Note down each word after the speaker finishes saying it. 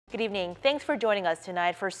Good evening. Thanks for joining us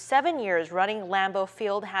tonight. For 7 years, running Lambeau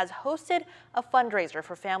Field has hosted a fundraiser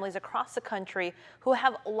for families across the country who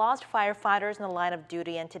have lost firefighters in the line of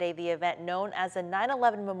duty. And today, the event known as the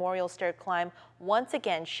 9/11 Memorial Stair Climb once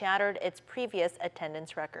again shattered its previous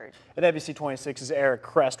attendance record. And NBC 26's Eric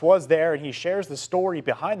Crest was there, and he shares the story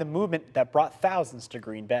behind the movement that brought thousands to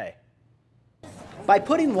Green Bay. By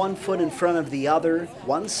putting one foot in front of the other,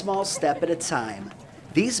 one small step at a time,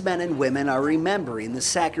 these men and women are remembering the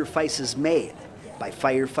sacrifices made by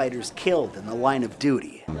firefighters killed in the line of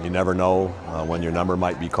duty. You never know when your number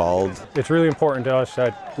might be called. It's really important to us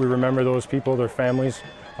that we remember those people, their families,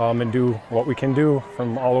 and do what we can do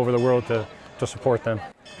from all over the world to support them.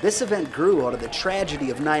 This event grew out of the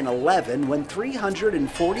tragedy of 9/11 when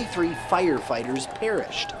 343 firefighters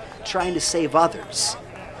perished trying to save others.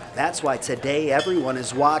 That's why today everyone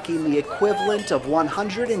is walking the equivalent of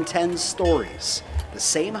 110 stories, the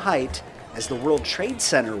same height as the World Trade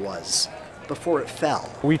Center was before it fell.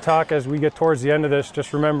 We talk as we get towards the end of this,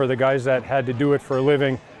 just remember the guys that had to do it for a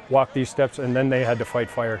living, walk these steps, and then they had to fight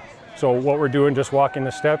fire. So what we're doing, just walking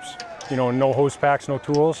the steps, no hose packs, no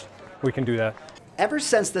tools, we can do that. Ever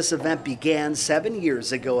since this event began 7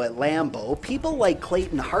 years ago at Lambeau, people like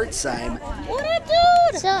Clayton Hartzheim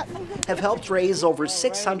have helped raise over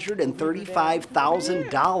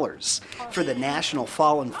 $635,000 for the National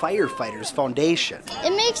Fallen Firefighters Foundation.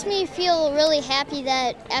 It makes me feel really happy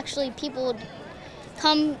that actually people would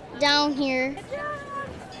come down here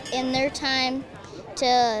in their time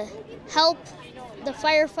to help the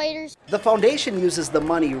firefighters. The foundation uses the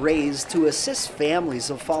money raised to assist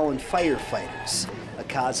families of fallen firefighters, a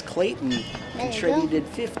cause Clayton contributed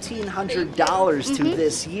 $1,500 to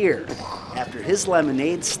this year after his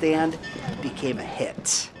lemonade stand became a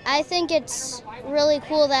hit. I think it's really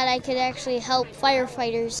cool that I could actually help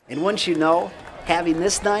firefighters. And once you know, having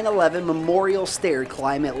this 9/11 Memorial Stair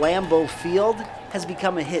Climb at Lambeau Field has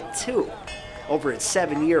become a hit too. Over its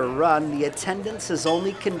 7-year run, the attendance has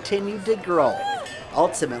only continued to grow,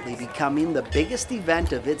 ultimately becoming the biggest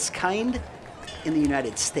event of its kind in the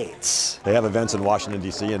United States. They have events in Washington,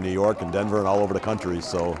 D.C., and New York, and Denver, and all over the country,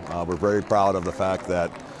 so we're very proud of the fact that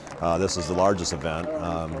this is the largest event.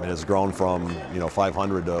 It has grown from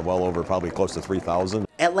 500 to well over probably close to 3,000.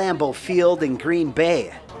 At Lambeau Field in Green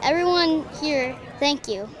Bay. Everyone here, thank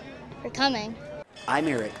you for coming. I'm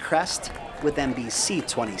Eric Crest with NBC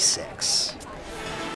 26.